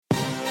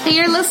Hey,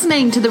 you're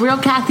listening to The Real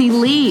Kathy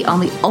Lee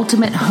on the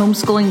Ultimate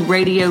Homeschooling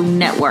Radio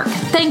Network.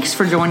 Thanks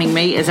for joining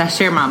me as I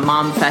share my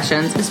mom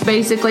sessions. It's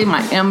basically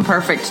my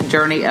imperfect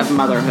journey of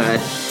motherhood.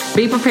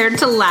 Be prepared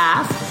to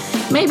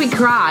laugh, maybe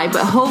cry,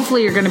 but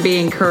hopefully you're going to be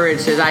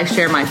encouraged as I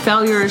share my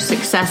failures,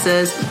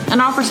 successes,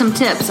 and offer some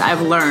tips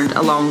I've learned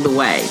along the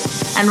way.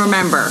 And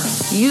remember,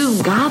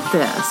 you've got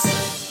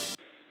this.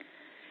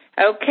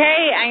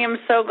 Okay, I am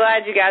so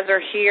glad you guys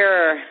are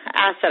here.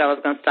 I said I was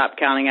going to stop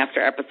counting after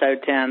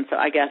episode 10, so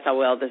I guess I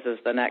will. This is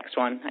the next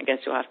one. I guess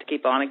you'll have to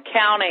keep on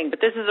counting. But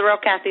this is The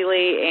Real Kathy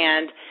Lee,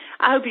 and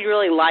I hope you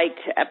really liked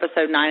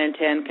episode 9 and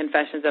 10,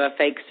 Confessions of a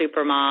Fake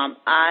Supermom.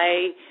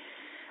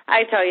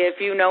 I tell you, if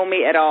you know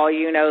me at all,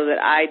 you know that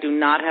I do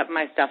not have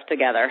my stuff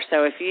together.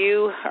 So if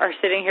you are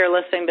sitting here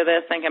listening to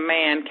this thinking,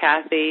 man,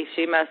 Kathy,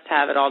 she must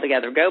have it all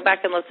together, go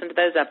back and listen to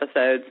those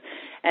episodes.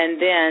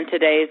 And then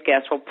today's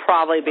guest will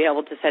probably be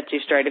able to set you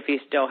straight if you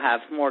still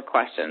have more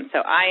questions. So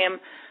I am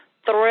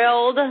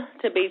thrilled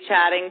to be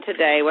chatting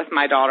today with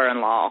my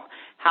daughter-in-law.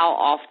 How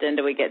often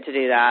do we get to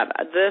do that?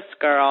 This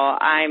girl,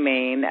 I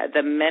mean,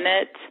 the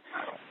minute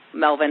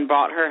Melvin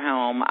brought her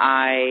home,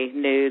 I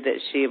knew that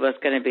she was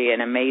going to be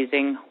an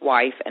amazing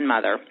wife and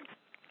mother.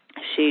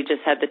 She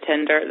just had this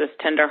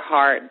tender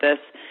heart, this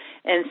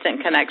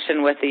instant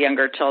connection with the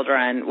younger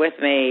children. With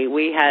me,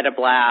 we had a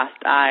blast.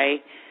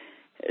 I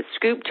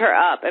scooped her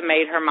up and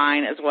made her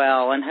mine as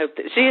well and hope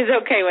that she is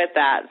okay with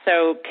that.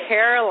 So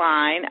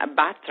Caroline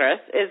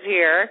Batres is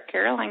here.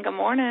 Caroline, good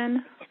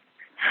morning.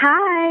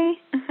 Hi.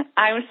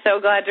 I'm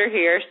so glad you're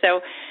here.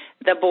 So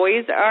the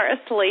boys are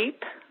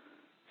asleep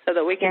so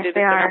that we can do this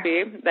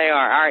interview. They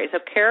are. All right. So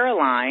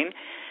Caroline,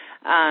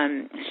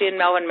 she and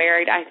Melvin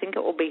married, I think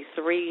it will be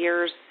 3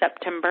 years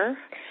September.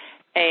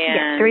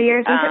 And, 3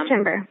 years in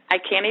September. I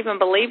can't even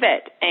believe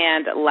it.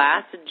 And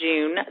last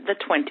June the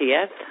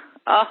 20th,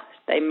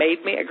 they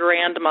made me a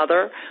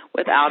grandmother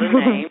without a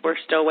name. We're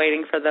still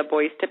waiting for the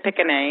boys to pick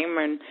a name,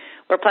 and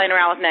we're playing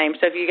around with names.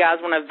 So if you guys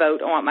want to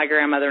vote on what my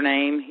grandmother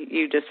name,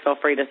 you just feel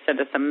free to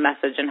send us a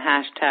message and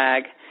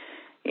hashtag,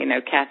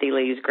 Kathy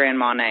Lee's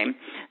grandma name.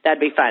 That'd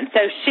be fun. So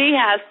she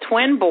has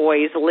twin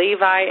boys,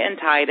 Levi and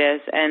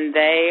Titus, and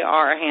they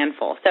are a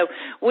handful. So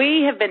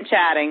we have been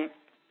chatting.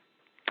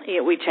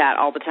 We chat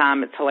all the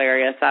time. It's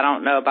hilarious. I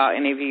don't know about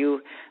any of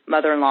you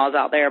mother-in-laws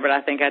out there, but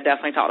I think I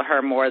definitely talked to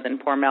her more than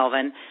poor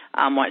Melvin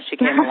once she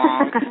came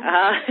along.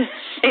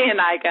 She and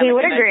I kind of He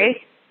would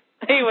agree.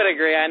 He would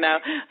agree, I know.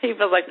 He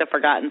feels like the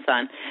forgotten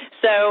son.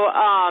 So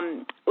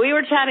we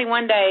were chatting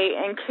one day,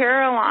 and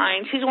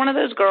Caroline, she's one of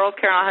those girls.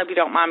 Caroline, I hope you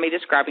don't mind me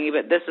describing you,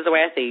 but this is the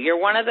way I see you.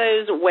 You're one of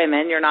those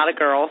women. You're not a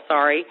girl,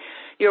 sorry.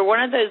 You're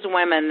one of those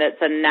women that's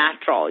a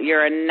natural.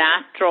 You're a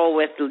natural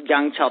with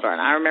young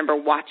children. I remember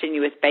watching you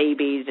with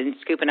babies and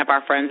scooping up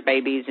our friends'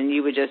 babies, and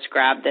you would just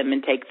grab them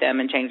and take them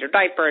and change their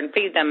diaper and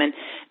feed them, and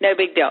no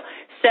big deal.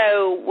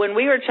 So when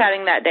we were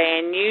chatting that day,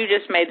 and you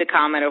just made the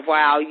comment of,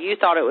 wow, you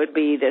thought it would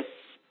be this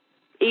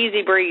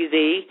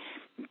easy-breezy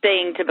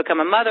thing to become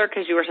a mother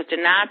because you were such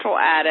a natural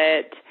at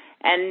it,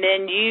 and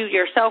then you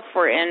yourself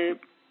were in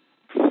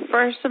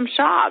for some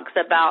shocks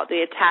about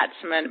the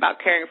attachment, about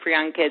caring for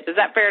young kids. Is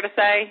that fair to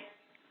say?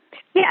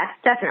 Yeah,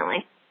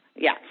 definitely.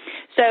 Yeah.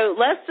 So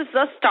let's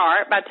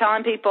start by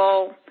telling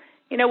people,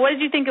 what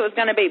did you think it was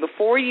going to be?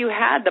 Before you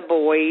had the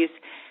boys,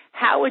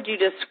 how would you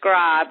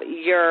describe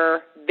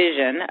your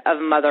vision of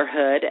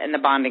motherhood and the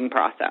bonding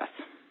process?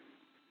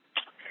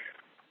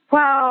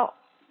 Well,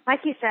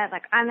 like you said,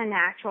 I'm a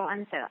natural,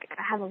 and so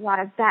I have a lot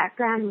of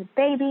background with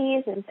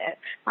babies, and so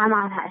my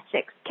mom has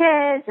 6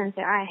 kids, and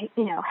so I,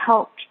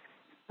 helped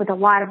with a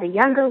lot of the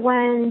younger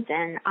ones,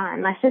 and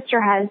my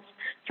sister has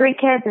 3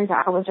 kids, and so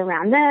I was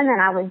around them,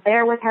 and I was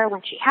there with her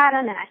when she had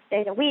them, and I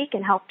stayed a week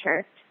and helped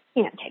her,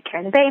 take care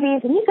of the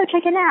babies, and you go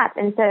take a nap.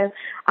 And so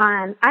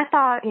I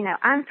thought,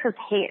 I'm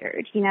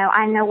prepared.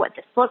 I know what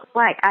this looks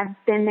like. I've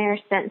been there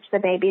since the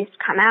babies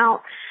come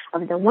out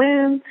of the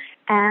womb,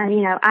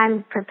 and,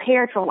 I'm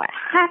prepared for what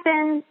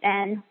happens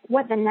and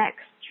what the next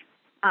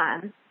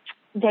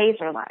days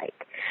are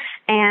like.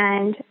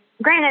 And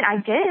granted,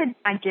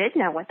 I did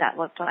know what that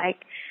looked like,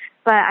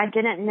 but I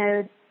didn't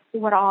know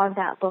what all of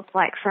that looked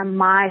like from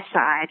my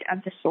side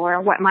of the story,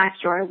 or what my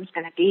story was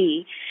going to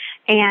be.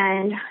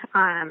 And,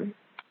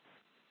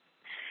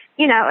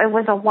 it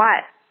was a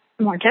lot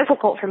more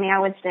difficult for me, I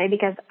would say,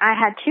 because I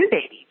had 2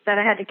 babies that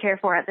I had to care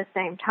for at the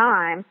same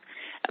time.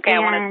 Okay, I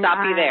want to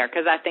stop you there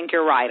because I think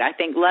you're right. I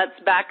think let's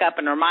back up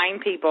and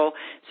remind people.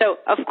 So,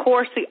 of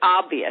course, the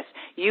obvious.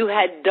 You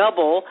had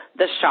double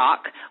the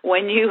shock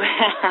when you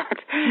had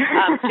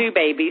 2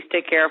 babies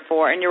to care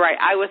for. And you're right,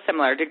 I was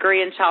similar.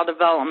 Degree in child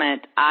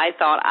development, I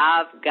thought,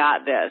 I've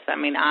got this. I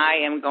mean,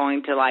 I am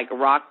going to,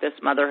 rock this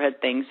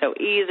motherhood thing so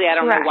easy. I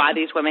don't know why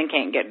these women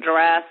can't get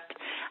dressed.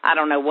 I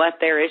don't know what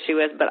their issue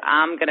is, but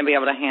I'm going to be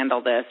able to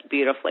handle this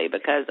beautifully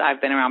because I've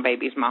been around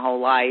babies my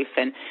whole life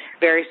and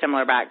very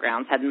similar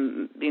backgrounds, had,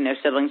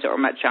 siblings that were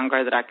much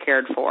younger that I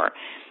cared for.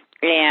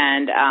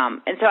 And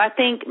so I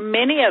think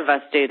many of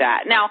us do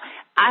that. Now,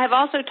 I have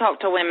also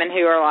talked to women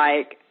who are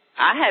like,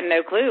 I had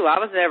no clue. I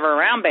was never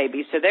around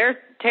babies. So they're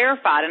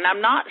terrified, and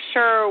I'm not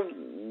sure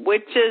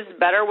which is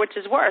better, which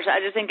is worse. I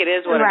just think it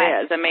is what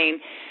it is. I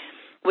mean,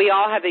 we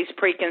all have these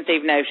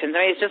preconceived notions. I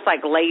mean, it's just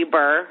like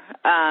labor.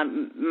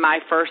 My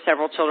first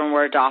several children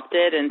were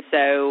adopted, and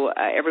so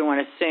everyone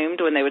assumed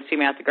when they would see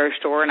me at the grocery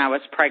store and I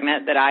was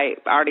pregnant that I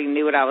already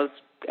knew what I was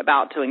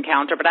about to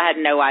encounter, but I had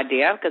no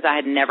idea because I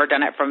had never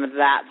done it from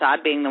that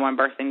side, being the one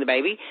birthing the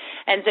baby.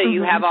 And so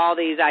you have all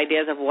these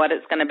ideas of what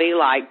it's going to be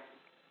like,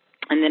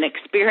 and then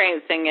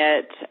experiencing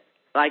it,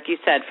 like you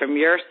said, from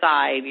your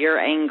side, your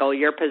angle,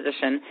 your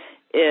position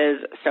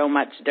is so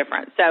much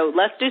different. So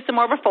let's do some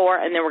more before,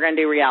 and then we're going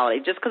to do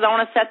reality, just because I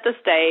want to set the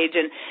stage,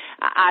 and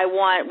I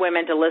want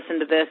women to listen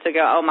to this to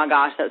go, oh, my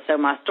gosh, that's so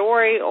my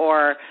story,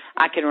 or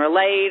I can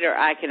relate, or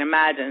I can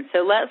imagine. So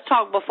let's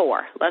talk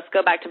before. Let's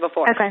go back to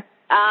before. Okay.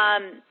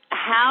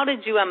 How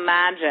did you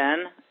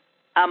imagine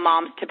a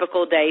mom's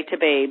typical day to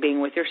be,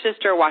 being with your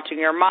sister, watching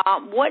your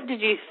mom? What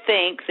did you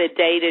think the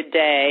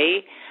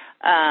day-to-day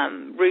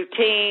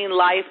routine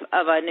life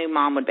of a new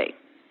mom would be?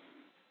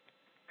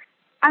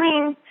 I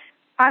mean,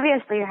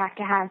 obviously you have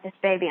to have this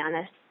baby on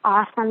this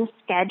awesome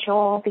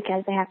schedule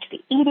because they have to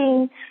be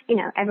eating,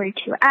 every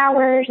 2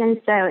 hours.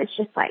 And so it's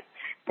just like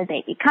the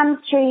baby comes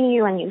to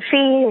you and you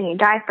feed and you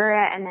diaper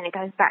it and then it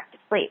goes back to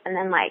sleep. And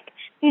then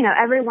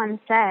everyone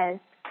says,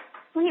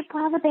 sleep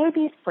while the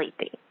baby's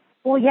sleeping.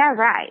 Well, yeah,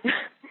 right.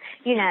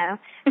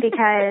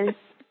 Because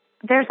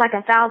there's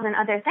 1,000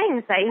 other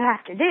things that you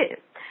have to do.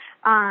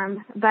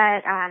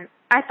 But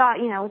I thought,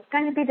 it's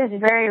going to be this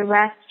very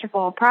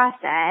restful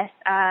process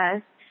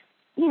of,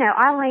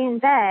 I'll lay in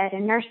bed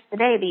and nurse the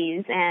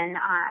babies and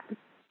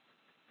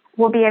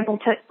we'll be able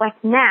to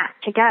nap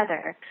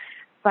together.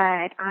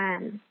 But,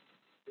 and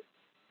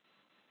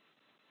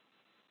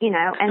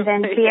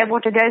then be able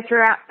to go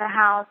throughout the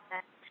house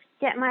and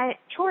get my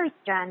chores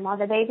done while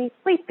the baby's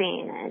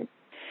sleeping. And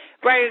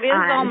right, it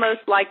is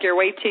almost like you're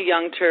way too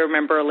young to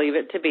remember Leave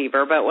It to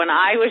Beaver, but when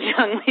I was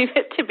young, Leave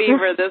It to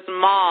Beaver, this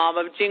mom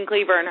of June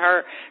Cleaver and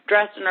her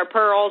dressed in her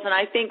pearls, and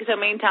I think so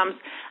many times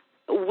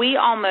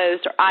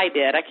I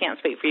did, I can't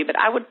speak for you, but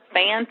I would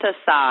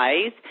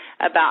fantasize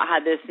about how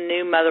this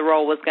new mother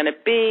role was going to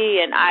be,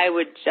 and it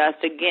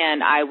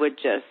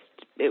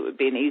would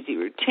be an easy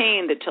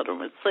routine. The children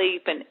would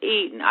sleep and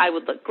eat, and I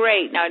would look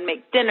great, and I would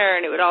make dinner,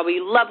 and it would all be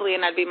lovely,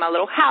 and I'd be in my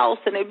little house,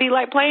 and it would be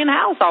like playing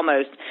house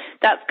almost.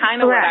 That's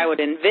kind of what I would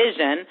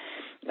envision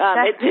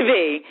it to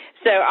be.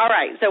 So, all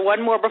right, so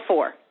one more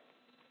before.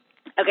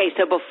 Okay,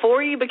 so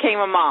before you became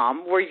a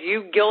mom, were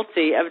you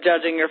guilty of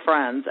judging your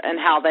friends and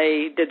how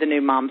they did the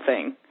new mom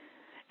thing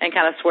and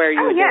kind of swear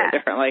you would do it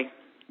differently?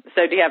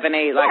 So do you have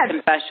any,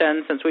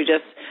 confessions, since we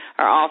just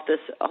are off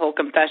this whole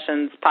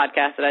confessions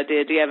podcast that I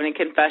did? Do you have any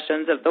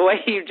confessions of the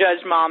way you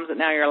judge moms that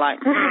now you're like,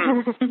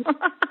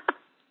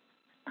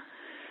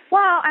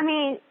 Well, I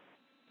mean,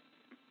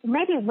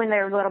 maybe when they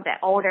were a little bit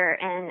older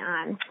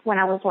and when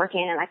I was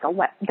working in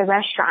the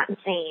restaurant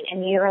scene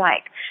and you were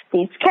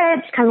these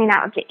kids coming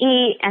out to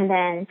eat and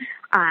then,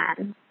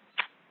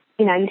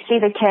 you see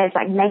the kids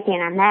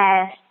making a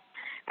mess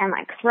and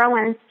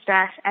throwing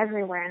stuff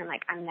everywhere. And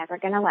I'm I'm never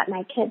going to let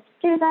my kids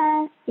do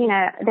this.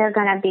 They're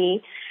going to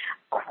be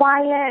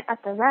quiet at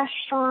the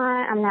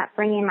restaurant. I'm not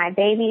bringing my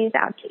babies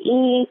out to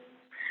eat.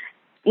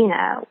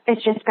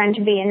 It's just going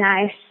to be a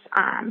nice,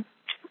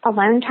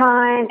 alone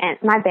time, and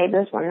my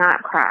babies will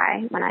not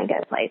cry when I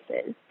go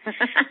places.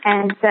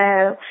 And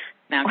so,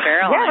 now,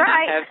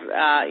 Caroline,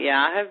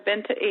 I have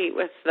been to eat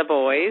with the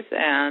boys,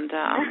 and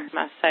I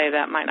must say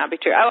that might not be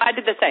true. Oh, I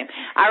did the same.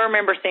 I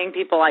remember seeing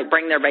people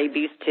bring their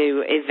babies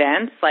to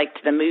events,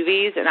 to the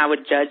movies, and I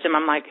would judge them.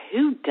 I'm like,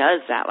 who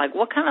does that?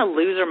 What kind of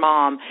loser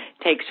mom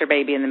takes her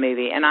baby in the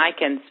movie? And I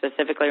can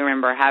specifically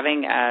remember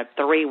having a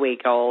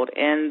 3-week-old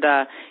in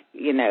the,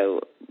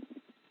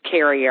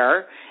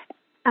 carrier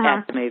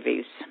at the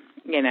movies.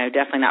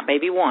 Definitely not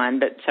baby one,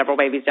 but several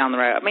babies down the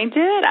road. I mean,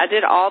 I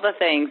did all the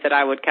things that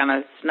I would kind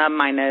of snub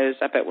my nose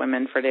up at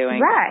women for doing.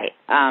 Right.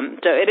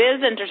 So it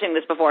is interesting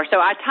this before. So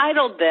I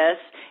titled this,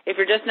 if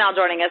you're just now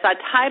joining us, I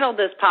titled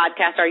this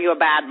podcast, Are You a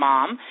Bad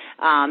Mom?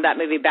 That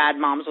movie Bad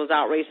Moms was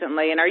out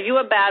recently. And are you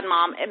a bad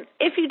mom? And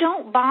if you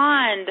don't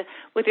bond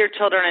with your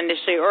children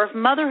initially, or if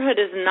motherhood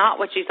is not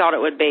what you thought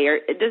it would be, or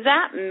does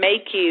that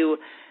make you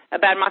a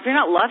bad mom if you're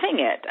not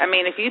loving it? I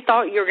mean, if you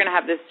thought you were going to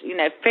have this,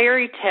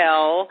 fairy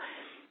tale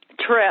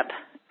trip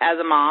as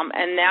a mom,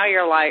 and now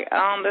you're like,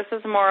 this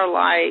is more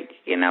like,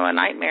 a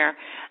nightmare.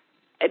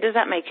 Does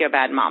that make you a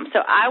bad mom? So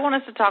I want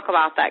us to talk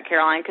about that,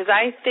 Caroline, because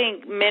I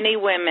think many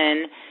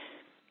women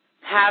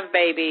have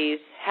babies,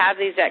 have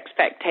these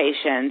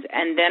expectations,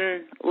 and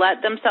then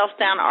let themselves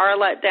down, are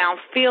let down,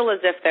 feel as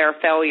if they're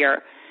a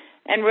failure,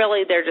 and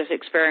really they're just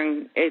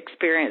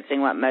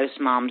experiencing what most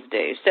moms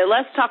do. So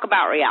let's talk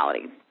about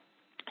reality.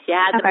 You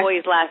had the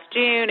boys last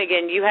June.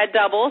 Again, you had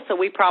double, so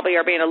we probably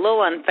are being a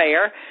little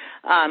unfair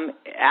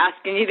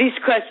asking you these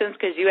questions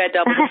because you had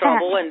double the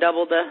trouble and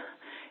double the,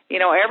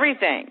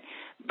 everything.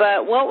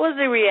 But what was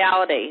the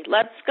reality?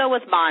 Let's go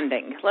with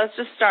bonding. Let's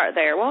just start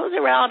there. What was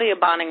the reality of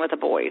bonding with the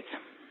boys?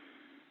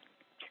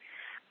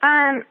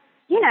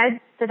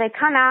 So they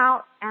come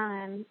out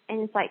and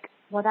it's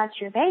well, that's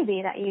your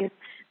baby that you've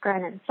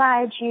grown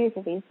inside you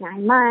for these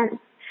 9 months.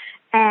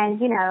 And,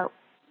 you know,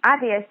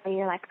 obviously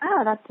you're like,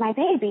 oh, that's my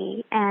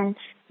baby. And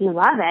you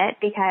love it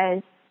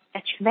because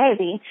it's your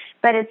baby.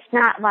 But it's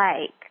not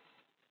like,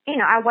 you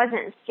know, I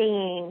wasn't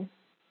seeing,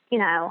 you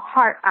know,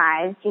 heart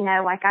eyes, you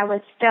know, like I was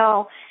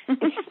still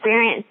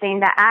experiencing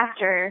the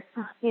after,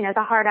 you know,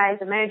 the heart eyes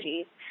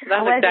emojis.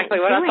 That's exactly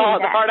what I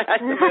thought, the heart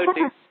eyes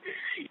emojis.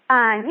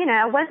 You know,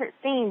 I wasn't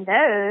seeing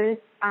those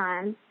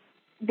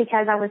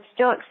because I was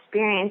still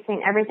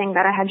experiencing everything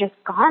that I had just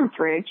gone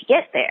through to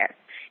get there.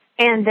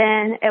 And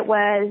then it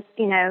was,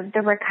 you know,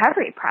 the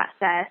recovery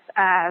process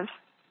of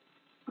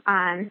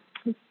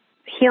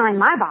healing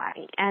my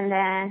body. And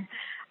then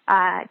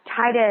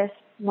Titus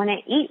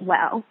wouldn't eat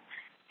well.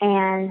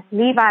 And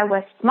Levi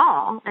was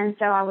small, and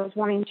so I was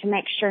wanting to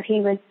make sure he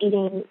was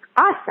eating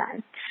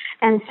awesome.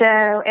 And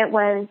so it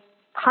was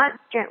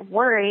constant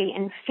worry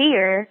and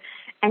fear,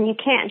 and you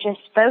can't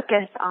just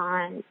focus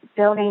on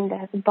building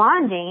this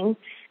bonding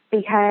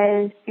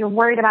because you're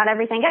worried about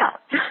everything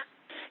else.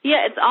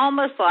 Yeah, it's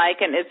almost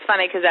like, and it's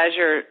funny because as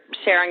you're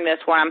sharing this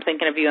one, I'm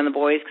thinking of you and the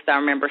boys because I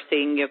remember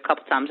seeing you a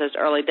couple times those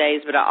early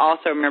days, but I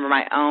also remember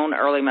my own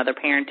early mother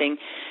parenting.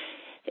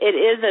 It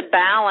is a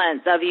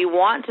balance of you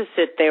want to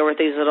sit there with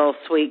these little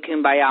sweet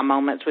kumbaya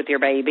moments with your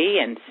baby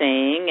and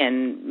sing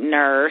and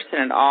nurse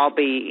and it all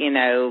be, you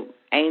know,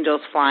 angels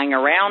flying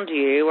around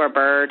you or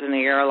birds in the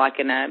air like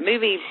in a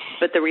movie.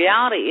 But the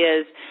reality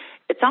is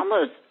it's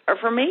almost, or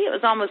for me, it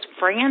was almost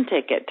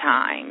frantic at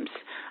times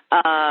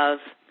of,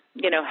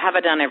 you know, have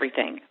I done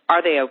everything?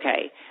 Are they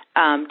okay?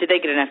 Did they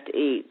get enough to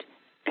eat?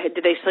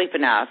 Did they sleep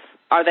enough?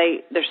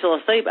 They're still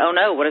asleep? Oh,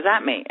 no, what does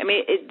that mean? I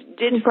mean, it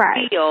did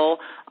feel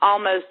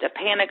almost a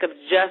panic of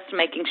just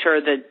making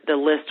sure that the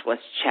list was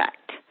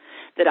checked,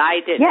 that I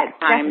didn't at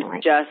times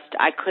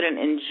I couldn't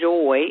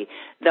enjoy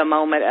the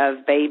moment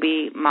of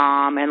baby,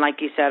 mom, and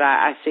like you said,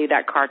 I see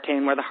that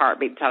cartoon where the heart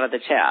beats out of the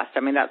chest. I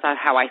mean, that's not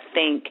how I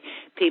think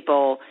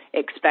people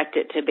expect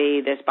it to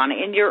be, this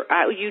bonding. And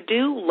you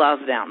do love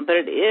them, but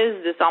it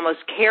is this almost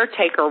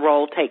caretaker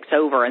role takes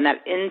over, and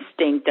that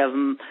instinct of,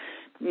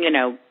 you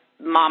know,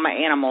 mama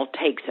animal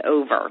takes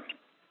over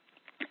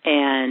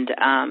and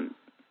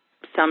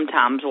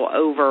sometimes will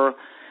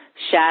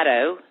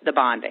overshadow the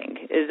bonding.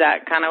 Is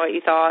that kind of what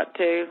you thought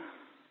too?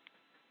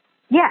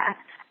 Yeah.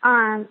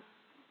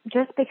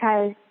 Just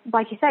because,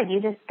 like you said, you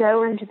just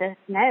go into this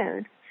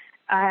mode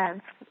of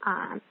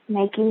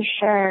making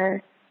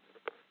sure,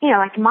 you know,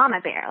 like mama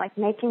bear, like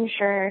making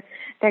sure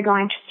they're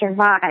going to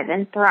survive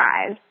and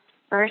thrive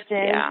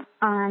versus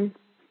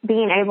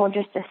being able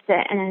just to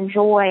sit and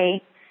enjoy.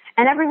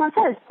 And everyone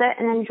says sit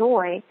and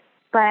enjoy,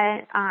 but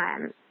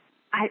I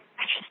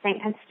just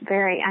think that's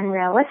very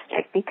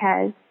unrealistic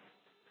because,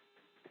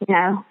 you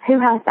know, who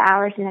has the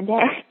hours in a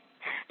day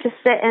to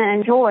sit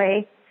and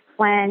enjoy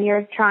when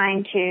you're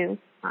trying to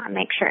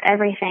make sure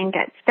everything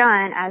gets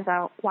done as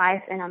a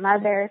wife and a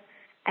mother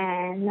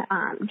and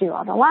do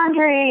all the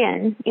laundry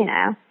and, you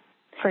know,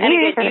 for and you,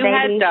 again, for the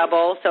baby. You had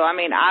double, so I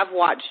mean, I've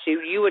watched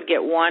you. You would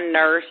get one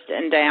nursed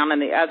and down,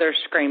 and the other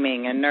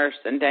screaming and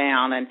nursed and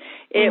down, and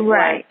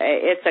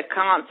it's a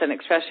constant,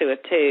 especially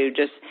with two.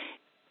 Just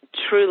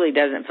truly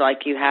doesn't feel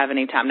like you have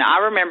any time. Now,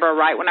 I remember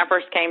right when I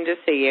first came to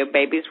see you,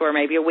 babies were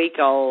maybe a week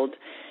old.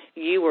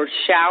 You were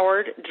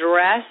showered,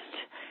 dressed,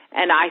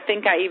 and I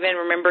think I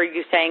even remember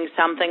you saying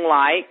something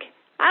like,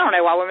 "I don't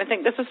know why women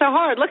think this is so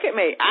hard. Look at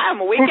me, I'm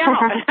a week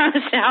out, and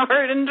I'm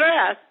showered and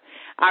dressed."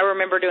 I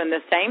remember doing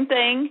the same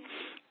thing.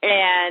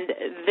 And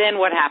then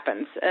what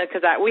happens?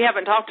 Because we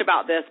haven't talked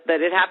about this, but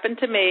it happened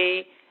to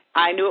me.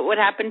 I knew it would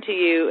happen to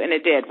you, and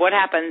it did. What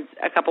happens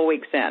a couple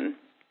weeks in?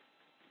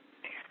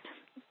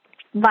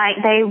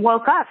 Like they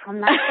woke up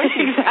from that.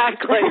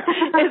 Exactly.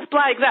 It's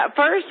like that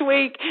first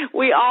week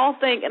we all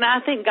think, and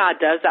I think God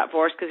does that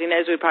for us because he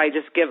knows we probably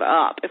just give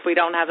up if we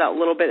don't have that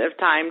little bit of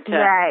time to,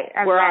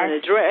 we're on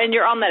and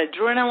you're on that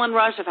adrenaline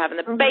rush of having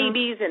the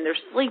babies and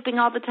they're sleeping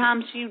all the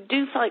time. So you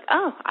do feel like,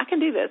 oh, I can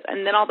do this.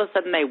 And then all of a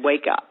sudden they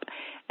wake up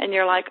and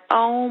you're like,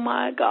 oh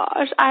my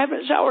gosh, I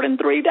haven't showered in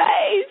 3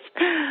 days.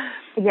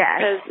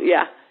 Yes.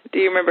 Yeah. Do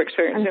you remember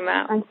experiencing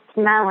that? I'm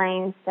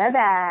smelling so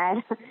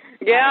bad.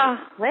 Yeah.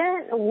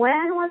 When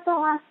was the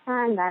last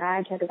time that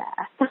I took a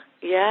bath?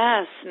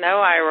 Yes. No,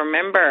 I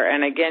remember.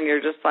 And again, you're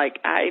just like,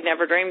 I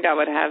never dreamed I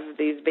would have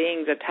these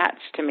beings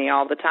attached to me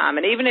all the time.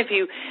 And even if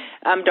you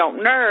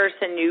don't nurse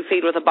and you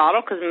feed with a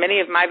bottle, because many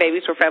of my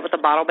babies were fed with a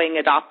bottle being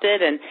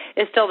adopted, and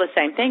it's still the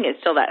same thing.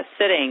 It's still that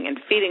sitting and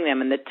feeding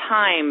them, and the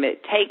time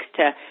it takes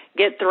to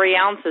get 3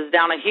 ounces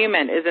down a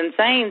human is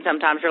insane.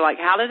 Sometimes you're like,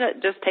 how did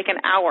it just take an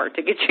hour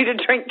to get you to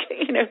drink,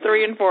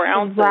 3 and 4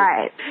 ounces?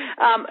 Right.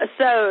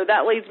 So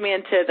that leads me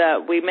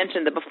into we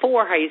mentioned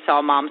before how you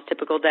saw mom's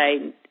typical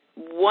day.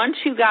 Once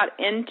you got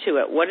into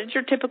it, what did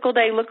your typical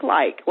day look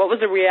like? What was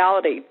the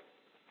reality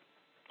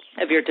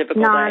of your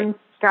typical day?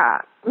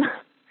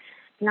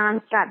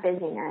 Non-stop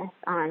busyness.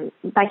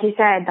 Like you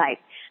said,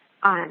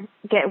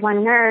 get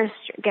one nurse,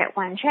 get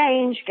one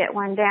change, get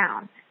one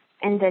down.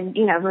 And then,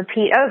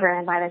 repeat over.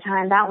 And by the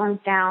time that one's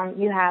down,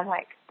 you have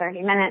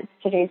 30 minutes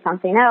to do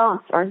something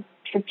else or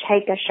to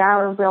take a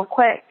shower real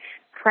quick,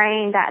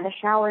 praying that the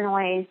shower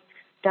noise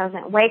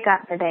doesn't wake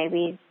up the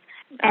babies.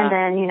 And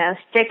then, you know,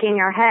 sticking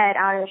your head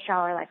out of the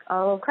shower like,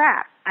 oh,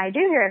 crap, I do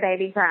hear a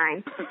baby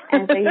crying.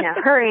 And so, you know,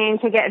 hurrying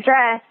to get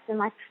dressed and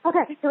like,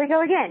 okay, here we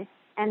go again.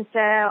 And so,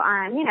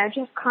 you know,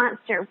 just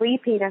constant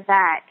repeat of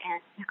that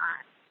and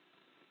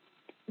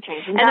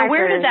changing diapers. And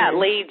where did that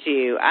lead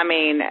you? I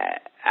mean,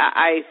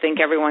 I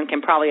think everyone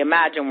can probably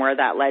imagine where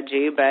that led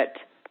you, but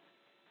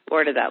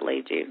where did that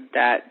lead you,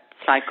 that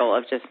cycle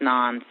of just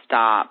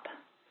nonstop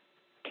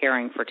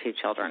caring for two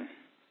children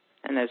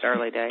in those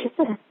early days?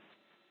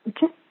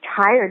 Just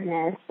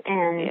tiredness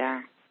and,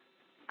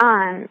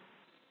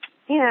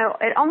 you know,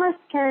 it almost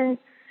can,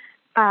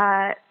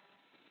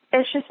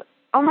 it's just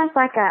almost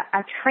like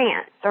a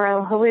trance or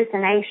a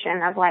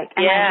hallucination of like,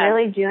 am I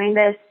really doing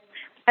this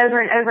over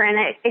and over?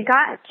 And it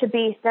got to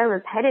be so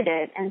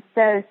repetitive and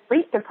so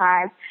sleep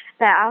deprived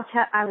that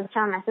I was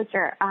telling my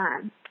sister,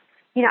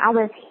 you know, I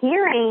was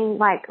hearing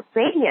like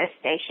radio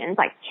stations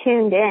like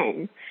tuned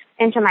in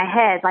into my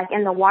head, like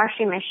in the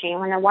washing machine.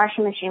 When the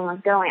washing machine was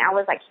going, I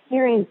was like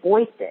hearing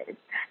voices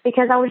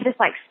because I was just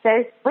like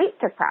so sleep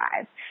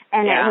deprived.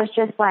 And it was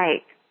just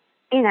like,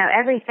 you know,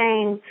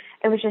 everything,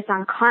 it was just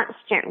on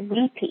constant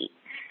repeat.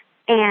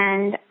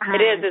 And it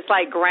is. It's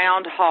like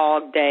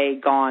Groundhog Day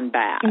gone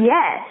bad.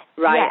 Yes.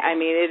 Right. Yes. I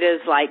mean, it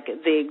is like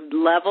the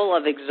level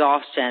of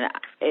exhaustion.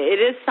 It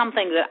is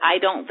something that I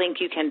don't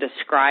think you can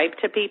describe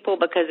to people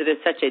because it is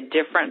such a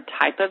different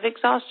type of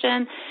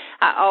exhaustion.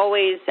 I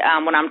always,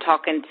 when I'm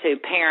talking to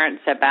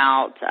parents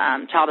about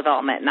child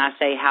development and I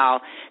say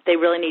how they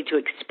really need to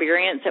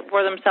experience it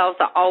for themselves,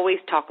 I always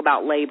talk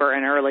about labor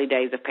and early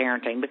days of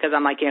parenting because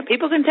I'm like, you know,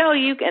 people can tell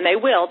you, and they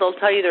will, they'll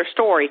tell you their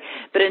story,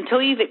 but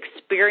until you've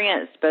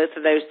experienced both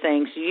of those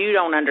things, you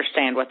don't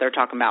understand what they're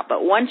talking about.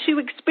 But once you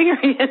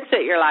experience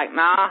it, you're like,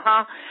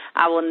 nah,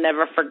 I will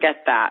never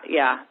forget that.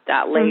 Yeah,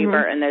 that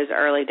labor in those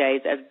early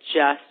days of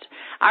just,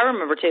 I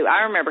remember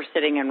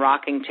sitting in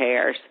rocking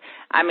chairs.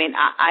 I mean,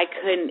 I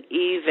couldn't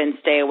even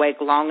stay awake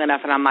long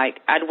enough, and I'm like,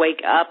 I'd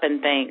wake up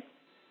and think,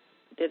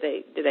 did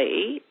they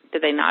eat?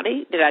 Did they not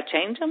eat? Did I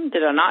change them?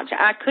 Did I not?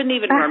 I couldn't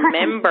even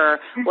remember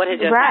what had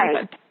just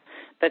happened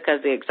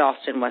because the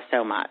exhaustion was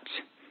so much.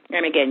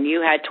 And again,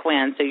 you had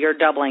twins, so you're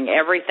doubling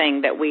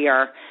everything that we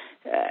are,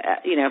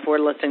 you know, if we're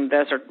listening to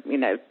this or, you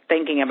know,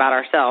 thinking about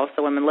ourselves,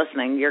 the women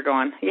listening, you're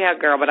going, yeah,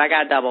 girl, but I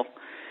got double.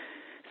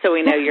 So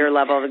we know your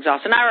level of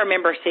exhaustion. I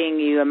remember seeing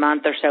you a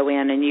month or so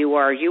in, and you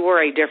were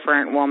a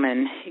different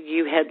woman.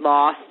 You had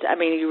lost, I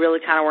mean, you really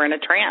kind of were in a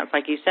trance,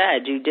 like you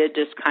said. You did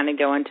just kind of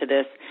go into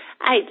this,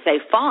 I hate to say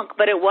funk,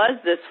 but it was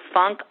this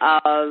funk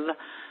of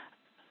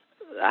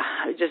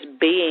just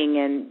being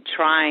and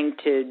trying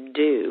to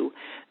do,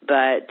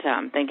 but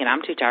thinking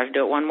I'm too tired to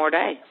do it one more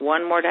day.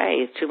 One more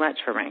day is too much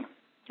for me.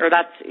 Or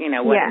that's, you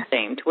know, what it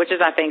seemed, which is,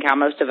 I think, how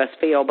most of us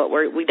feel. But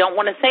we don't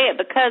want to say it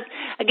because,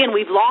 again,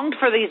 we've longed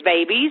for these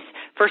babies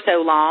for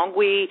so long.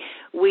 We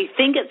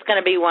think it's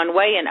going to be one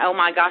way, and, oh,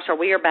 my gosh, are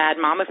we a bad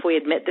mom if we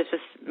admit this is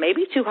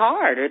maybe too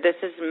hard or this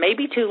is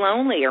maybe too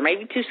lonely or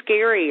maybe too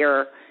scary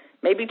or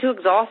maybe too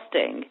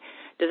exhausting?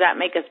 Does that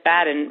make us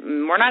bad?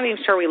 And we're not even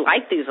sure we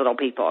like these little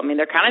people. I mean,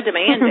 they're kind of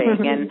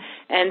demanding.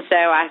 and so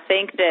I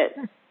think that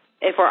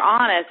if we're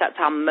honest, that's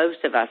how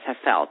most of us have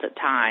felt at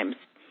times.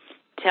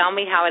 Tell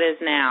me how it is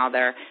now.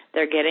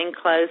 They're getting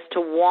close to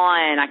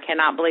one. I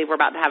cannot believe we're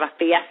about to have a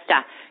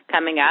fiesta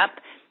coming up.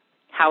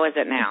 How is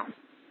it now?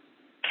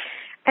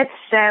 It's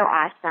so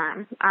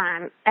awesome.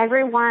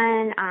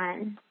 Everyone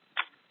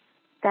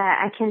that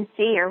I can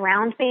see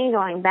around me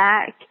going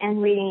back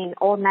and reading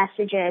old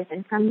messages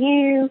and from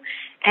you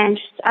and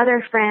just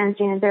other friends,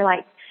 you know, they're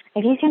like,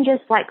 if you can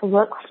just like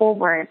look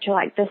forward to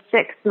like the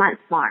 6-month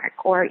mark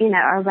or, you know,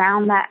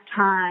 around that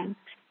time,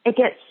 it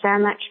gets so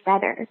much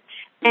better.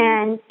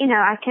 And, you know,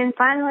 I can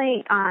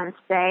finally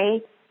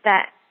say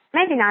that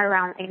maybe not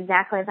around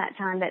exactly that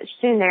time, but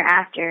soon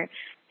thereafter,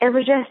 it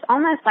was just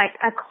almost like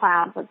a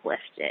cloud was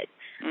lifted.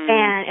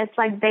 And it's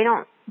like they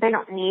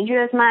don't need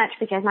you as much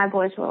because my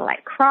boys were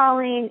like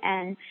crawling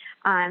and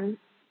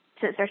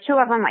since there's 2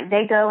 of them, like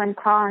they go and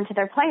crawl into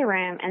their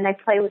playroom and they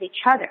play with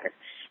each other.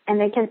 And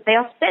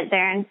they'll sit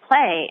there and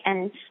play.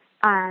 And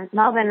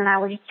Melvin and I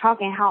were just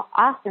talking how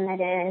awesome it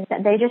is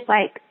that they just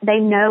like, they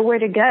know where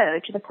to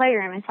go to the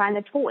playroom and find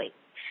the toys.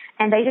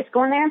 And they just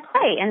go in there and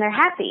play, and they're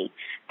happy.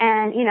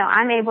 And, you know,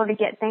 I'm able to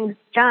get things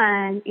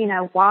done, you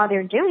know, while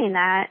they're doing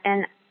that,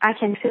 and I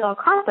can feel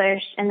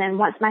accomplished. And then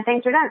once my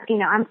things are done, you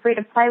know, I'm free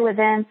to play with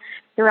them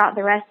throughout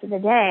the rest of the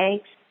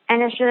day.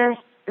 And it's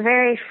just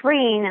very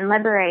freeing and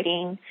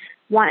liberating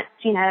once,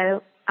 you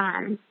know,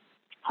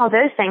 all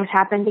those things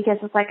happen because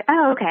it's like,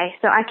 oh, okay,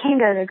 so I can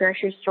go to the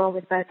grocery store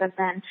with both of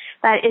them.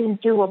 That is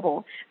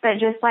doable. But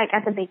just like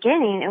at the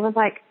beginning, it was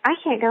like, I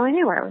can't go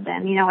anywhere with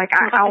them. You know, like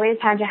I always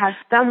had to have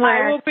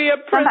somewhere. I will be a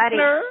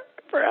prisoner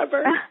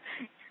forever.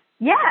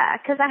 Yeah,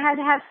 because I had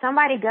to have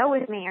somebody go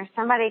with me or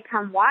somebody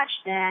come watch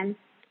them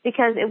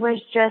because it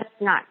was just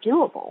not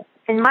doable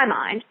in my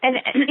mind. And,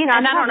 you know,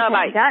 and I don't know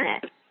about done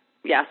it.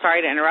 Yeah,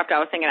 sorry to interrupt. I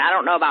was thinking, I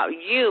don't know about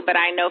you, but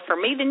I know for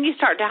me, then you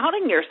start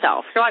doubting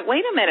yourself. You're like,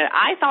 wait a minute,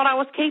 I thought I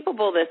was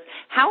capable of this.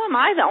 How am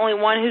I the only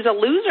one who's a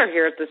loser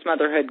here at this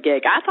motherhood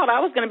gig? I thought I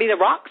was going to be the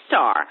rock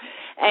star.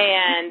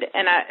 And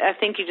I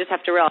think you just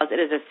have to realize it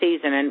is a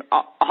season, and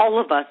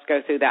all of us go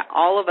through that.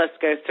 All of us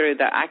go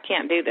through the, I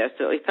can't do this.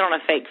 So we put on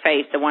a fake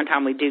face the one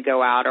time we do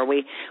go out, or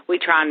we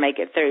try and make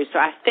it through. So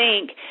I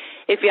think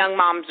if young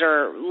moms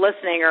are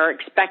listening, or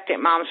expectant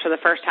moms for the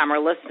first time are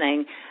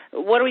listening,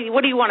 what do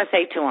you want to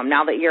say to them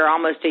now that you're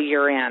almost a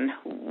year in?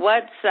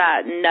 What's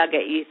a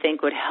nugget you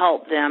think would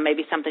help them?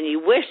 Maybe something you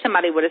wish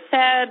somebody would have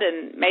said,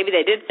 and maybe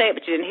they did say it,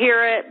 but you didn't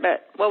hear it.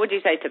 But what would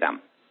you say to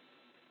them?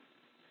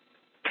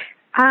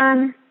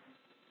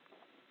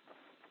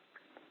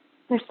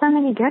 There's so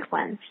many good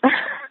ones.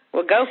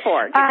 Well, go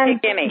for it.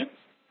 Pick any.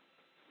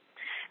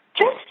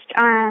 Just,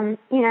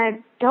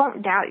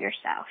 don't doubt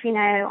yourself.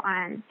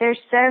 There's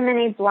so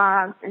many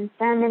blogs and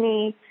so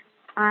many.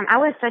 I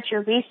was such a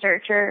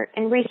researcher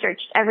and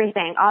researched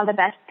everything, all the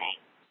best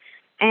things.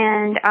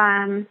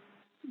 And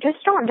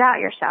just don't doubt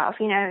yourself.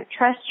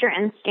 Trust your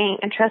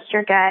instinct and trust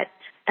your gut.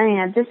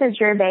 And, this is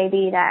your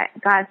baby that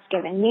God's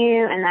given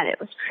you, and that it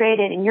was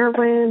created in your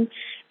womb.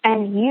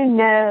 And you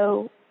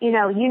know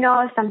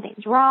if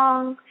something's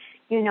wrong.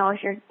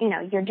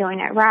 If you're doing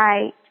it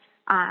right.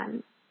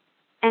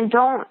 And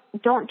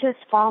don't just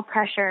fall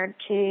pressure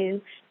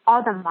to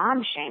all the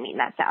mom shaming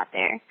that's out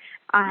there.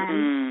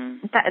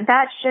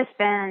 That's just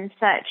been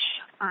such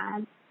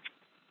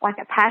like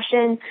a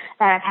passion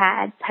that I've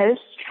had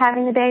post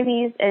having the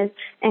babies, is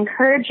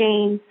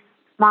encouraging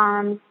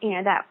moms,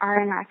 that are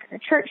in like a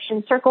church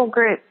and circle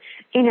group,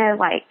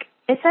 like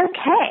it's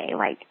okay.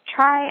 Like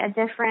try a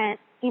different,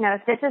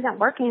 if this isn't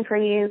working for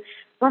you,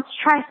 let's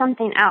try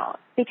something else.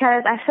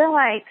 Because I feel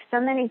like so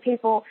many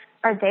people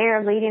are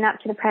there leading up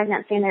to the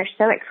pregnancy, and they're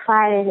so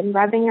excited and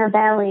rubbing your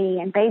belly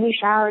and baby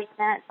showers.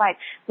 And it's like,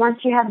 once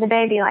you have the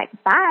baby, like,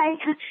 bye.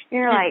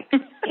 You're like,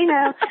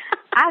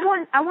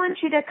 I want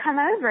you to come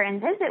over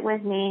and visit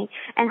with me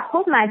and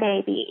hold my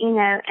baby,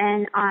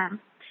 and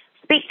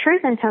speak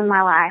truth into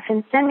my life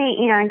and send me,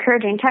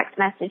 encouraging text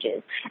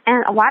messages.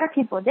 And a lot of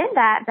people did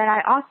that, but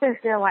I also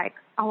feel like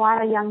a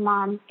lot of young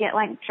moms get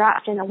like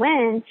dropped in the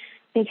wind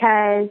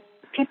because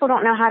people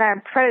don't know how to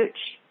approach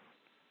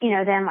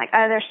them, like,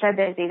 oh, they're so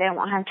busy, they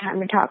won't have time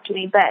to talk to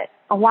me. But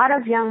a lot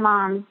of young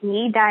moms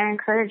need that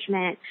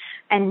encouragement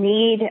and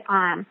need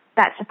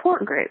that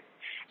support group.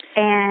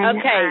 And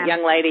okay,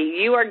 young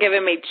lady, you are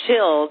giving me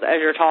chills as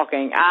you're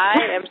talking.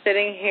 I am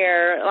sitting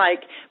here,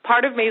 like,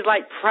 part of me is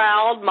like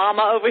proud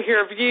mama over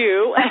here of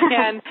you,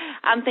 and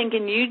I'm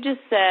thinking you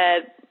just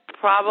said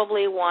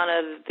probably one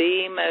of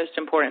the most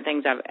important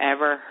things I've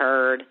ever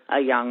heard a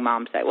young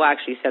mom say. Well,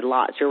 actually, you said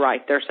lots. You're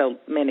right. There's so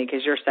many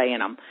because you're saying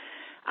them.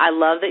 I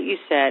love that you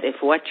said, if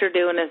what you're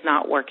doing is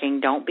not working,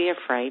 don't be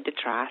afraid to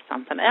try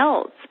something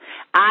else.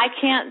 I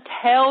can't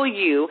tell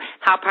you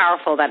how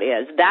powerful that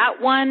is.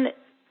 That one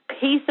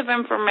piece of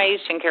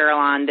information,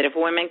 Caroline, that if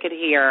women could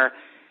hear,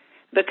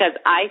 because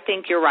I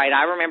think you're right.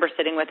 I remember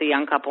sitting with a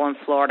young couple in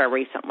Florida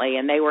recently,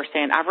 and they were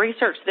saying, I've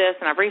researched this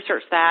and I've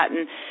researched that,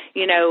 and, is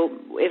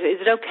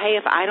it okay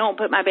if I don't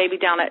put my baby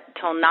down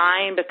till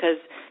 9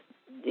 because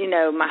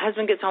my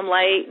husband gets home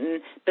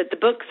late, but the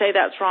books say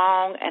that's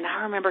wrong. And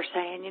I remember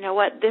saying, you know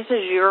what, this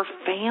is your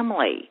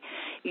family.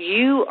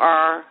 You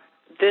are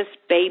this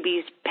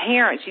baby's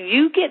parents.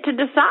 You get to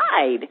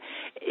decide.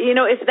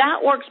 If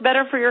that works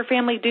better for your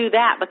family, do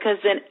that, because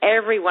then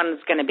everyone's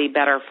going to be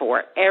better for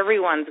it.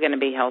 Everyone's going to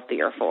be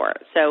healthier for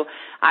it. So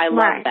I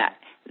love that.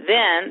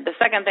 Then the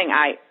second thing,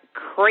 I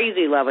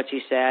crazy love what you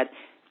said,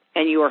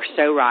 and you are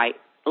so right.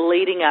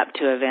 Leading up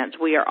to events,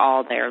 we are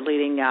all there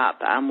leading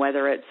up,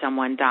 whether it's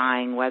someone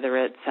dying, whether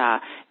it's a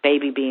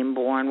baby being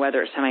born,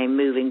 whether it's somebody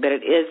moving, but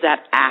it is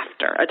that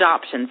after.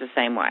 Adoption's the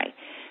same way.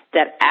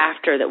 That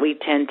after that we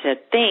tend to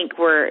think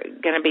we're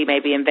going to be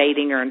maybe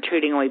invading or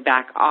intruding and we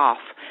back off,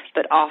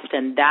 but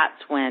often that's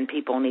when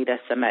people need us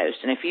the most.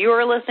 And if you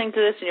are listening to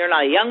this and you're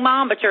not a young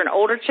mom, but you're an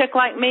older chick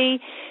like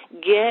me,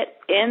 get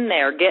in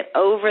there, get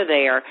over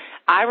there.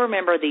 I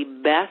remember the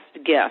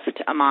best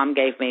gift a mom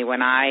gave me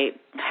when I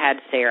had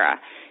Sarah.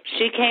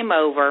 She came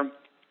over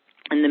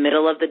in the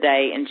middle of the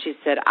day and she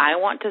said, I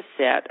want to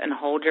sit and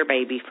hold your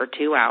baby for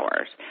 2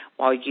 hours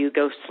while you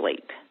go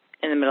sleep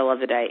in the middle of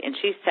the day. And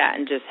she sat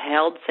and just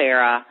held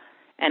Sarah,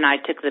 and I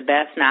took the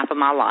best nap of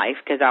my life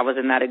because I was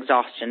in that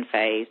exhaustion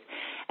phase.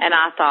 And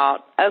I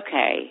thought,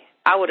 okay,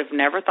 I would have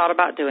never thought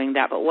about doing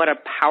that, but what a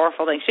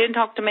powerful thing. She didn't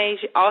talk to me.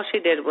 All she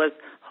did was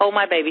hold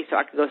my baby so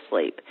I could go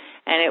sleep.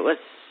 And it was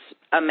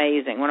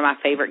amazing, one of my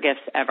favorite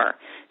gifts ever.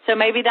 So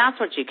maybe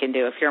that's what you can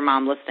do if you're a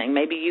mom listening.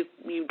 Maybe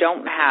you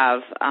don't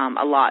have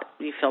a lot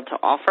you feel to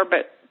offer,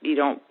 but you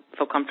don't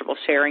feel comfortable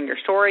sharing your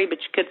story, but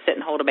you could sit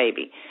and hold a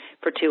baby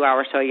for 2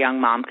 hours so a young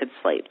mom could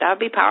sleep. That would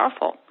be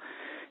powerful.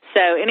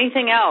 So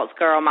anything else,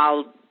 girl,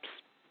 my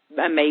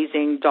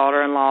amazing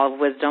daughter-in-law of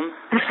wisdom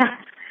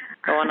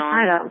going on?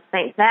 I don't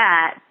think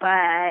that, but,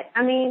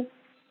 I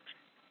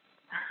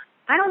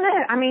don't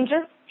know.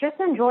 Just just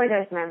enjoy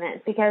those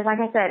moments because, like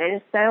I said, it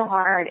is so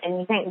hard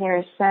and you think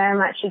there's so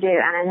much to do.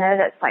 And I know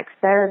that's like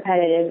so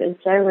repetitive and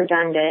so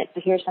redundant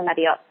to hear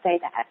somebody else say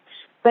that.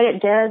 But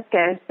it does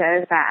go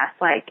so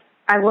fast. Like,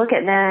 I look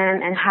at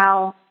them and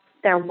how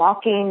they're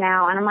walking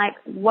now, and I'm like,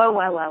 whoa.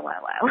 What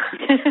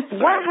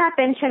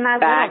happened to my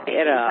Back little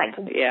babies? it up. Like,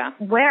 yeah.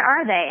 Where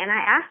are they? And I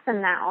ask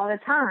them that all the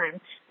time.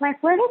 I'm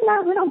like, where did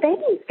my little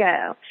babies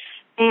go?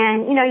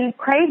 And, you know, you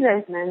crave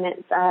those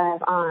moments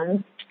of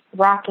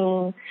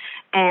rocking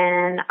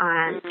and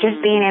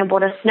just being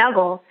able to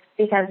snuggle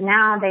because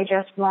now they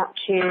just want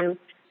to,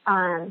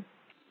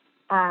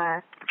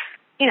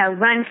 you know,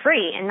 run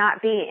free and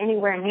not be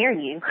anywhere near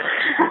you,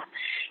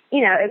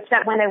 you know,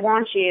 except when they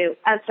want you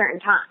at a certain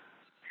time.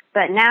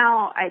 But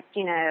now,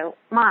 you know,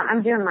 Mom,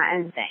 I'm doing my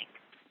own thing.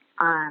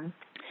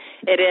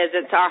 It is.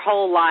 It's our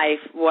whole life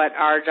what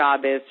our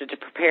job is to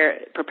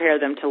prepare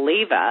them to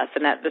leave us.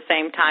 And at the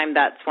same time,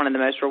 that's one of the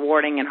most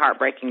rewarding and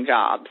heartbreaking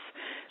jobs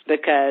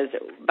because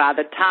by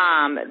the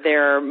time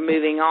they're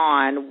moving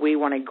on, we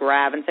want to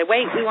grab and say,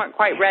 wait, we weren't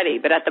quite ready.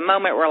 But at the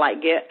moment, we're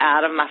like, get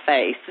out of my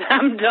face.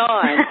 I'm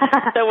done.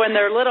 So when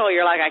they're little,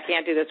 you're like, I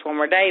can't do this one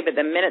more day. But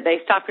the minute they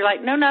stop, you're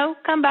like, no,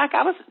 come back.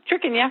 I was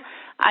tricking you.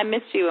 I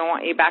miss you and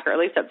want you back, or at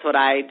least that's what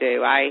I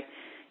do.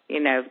 You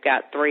know,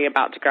 got 3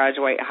 about to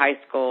graduate high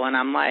school, and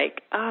I'm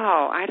like,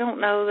 oh, I don't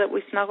know that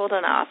we snuggled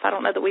enough. I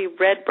don't know that we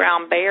read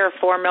Brown Bear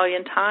 4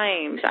 million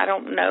times. I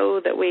don't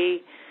know that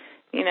we,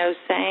 you know,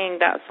 sang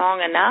that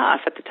song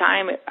enough. At the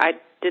time, I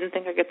didn't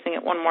think I could sing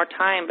it one more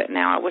time, but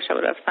now I wish I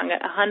would have sung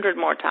it 100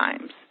 more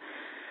times.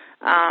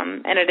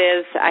 And it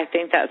is, I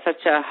think that's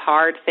such a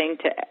hard thing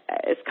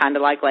it's kind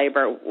of like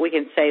labor. We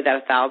can say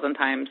that 1,000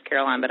 times,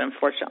 Caroline, but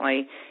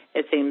unfortunately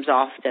it seems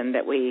often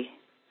that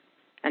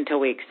until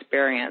we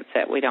experience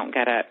it, we don't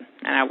get it.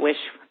 And I wish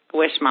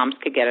moms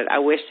could get it. I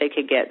wish they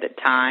could get that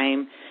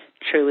time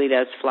truly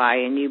does fly,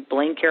 and you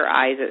blink your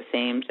eyes, it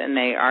seems, and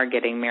they are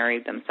getting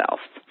married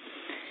themselves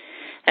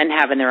and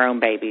having their own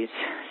babies.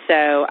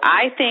 So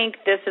I think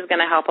this is going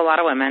to help a lot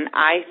of women.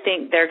 I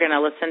think they're going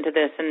to listen to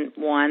this, and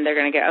one, they're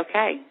going to go,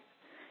 okay,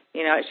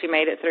 you know, she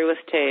made it through with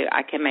 2.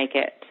 I can make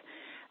it.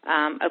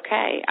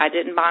 Okay, I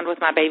didn't bond with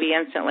my baby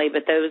instantly,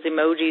 but those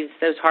emojis,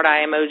 those heart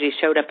eye emojis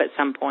showed up at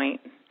some point,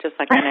 just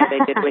like I know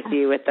they did with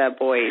you with the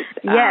boys.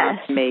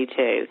 Yes. Me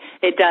too.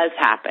 It does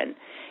happen.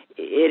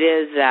 It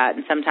is that,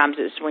 and sometimes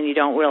it's when you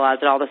don't realize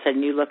it, all of a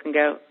sudden you look and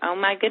go, oh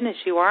my goodness,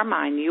 you are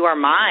mine. You are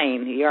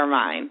mine. You are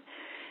mine.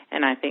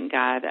 And I think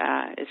God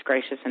is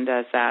gracious and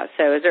does that.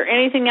 So is there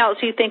anything else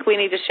you think we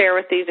need to share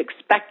with these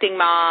expecting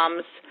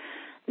moms,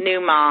 new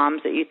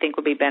moms, that you think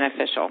would be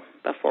beneficial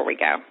before we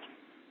go?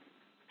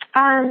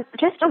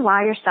 Just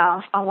allow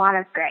yourself a lot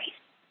of grace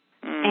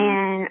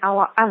and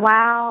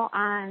allow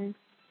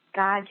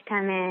God to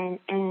come in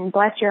and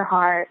bless your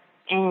heart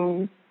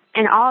and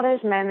all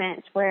those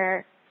moments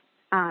where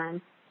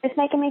it's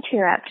making me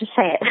tear up to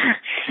say it.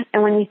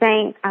 And when you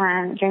think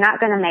you're not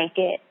going to make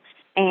it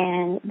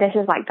and this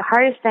is like the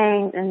hardest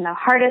thing and the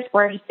hardest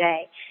worst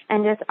day,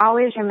 and just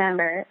always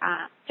remember,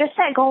 just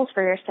set goals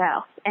for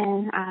yourself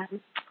and,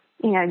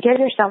 you know, give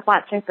yourself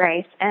lots of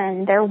grace,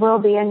 and there will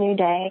be a new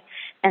day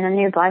and a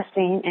new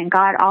blessing, and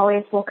God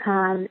always will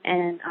come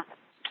and,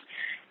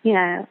 you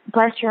know,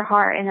 bless your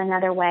heart in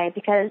another way,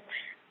 because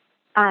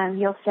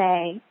you'll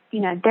say, you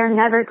know, they're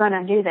never going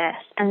to do this.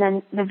 And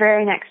then the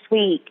very next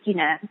week, you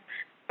know,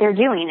 they're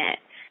doing it.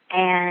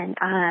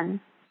 And,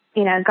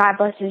 you know, God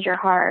blesses your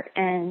heart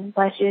and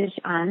blesses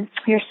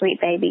your sweet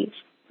babies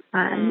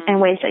in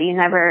ways that you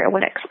never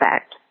would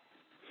expect.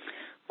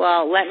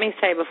 Well, let me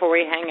say before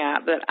we hang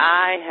up that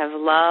I have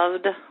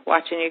loved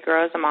watching you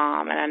grow as a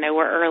mom, and I know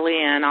we're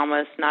early in,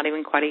 almost not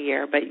even quite a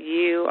year, but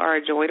you are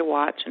a joy to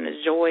watch and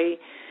a joy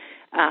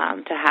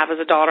to have as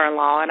a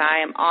daughter-in-law, and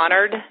I am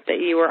honored that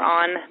you were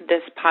on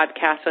this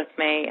podcast with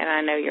me, and I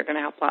know you're going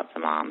to help lots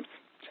of moms.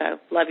 So,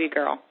 love you,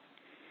 girl.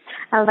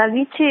 I love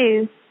you,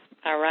 too.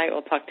 All right,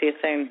 we'll talk to you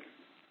soon.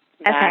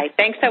 Bye. Okay.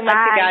 Thanks so much,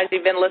 you guys.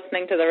 You've been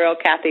listening to The Real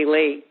Kathy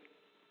Lee.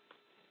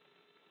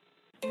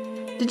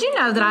 Did you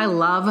know that I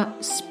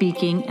love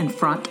speaking in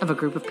front of a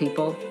group of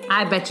people?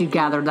 I bet you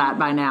gathered that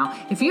by now.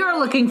 If you are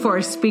looking for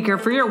a speaker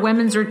for your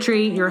women's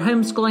retreat, your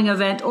homeschooling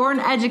event, or an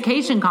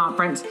education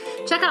conference,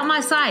 check out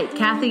my site,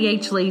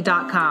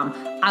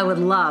 kathyhlee.com. I would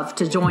love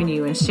to join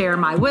you and share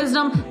my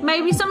wisdom,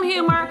 maybe some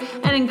humor,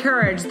 and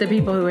encourage the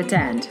people who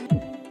attend.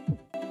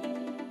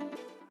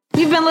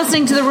 You've been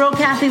listening to The Real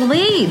Kathy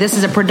Lee. This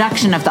is a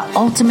production of the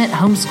Ultimate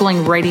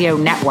Homeschooling Radio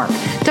Network.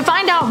 To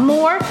find out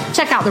more,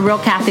 check out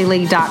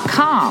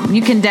therealkathylee.com.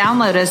 You can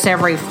download us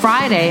every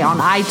Friday on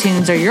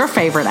iTunes or your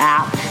favorite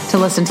app to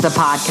listen to the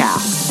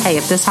podcast. Hey,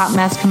 if this hot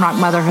mess can rock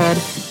motherhood,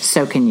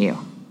 so can you.